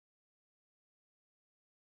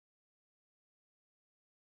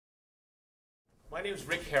My name is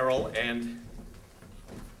Rick Harrell, and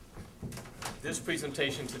this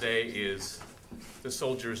presentation today is The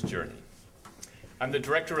Soldier's Journey. I'm the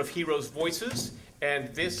director of Heroes Voices,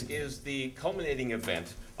 and this is the culminating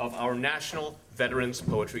event of our National Veterans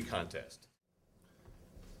Poetry Contest.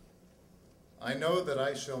 I know that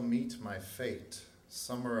I shall meet my fate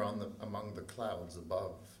somewhere among the clouds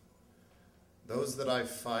above. Those that I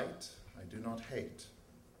fight, I do not hate.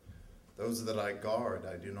 Those that I guard,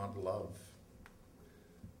 I do not love.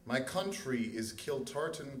 My country is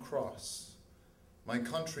Kiltartan Cross. My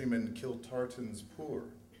countrymen Kiltartan's poor.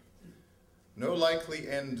 No likely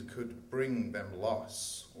end could bring them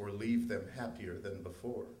loss or leave them happier than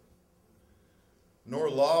before. Nor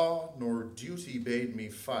law nor duty bade me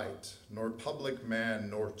fight, nor public man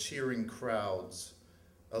nor cheering crowds.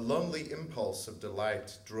 A lonely impulse of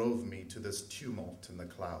delight drove me to this tumult in the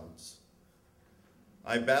clouds.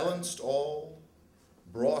 I balanced all,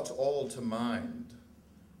 brought all to mind.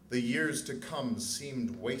 The years to come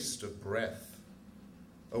seemed waste of breath.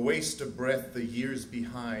 A waste of breath the years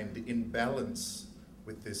behind, in balance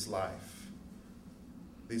with this life,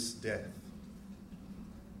 this death.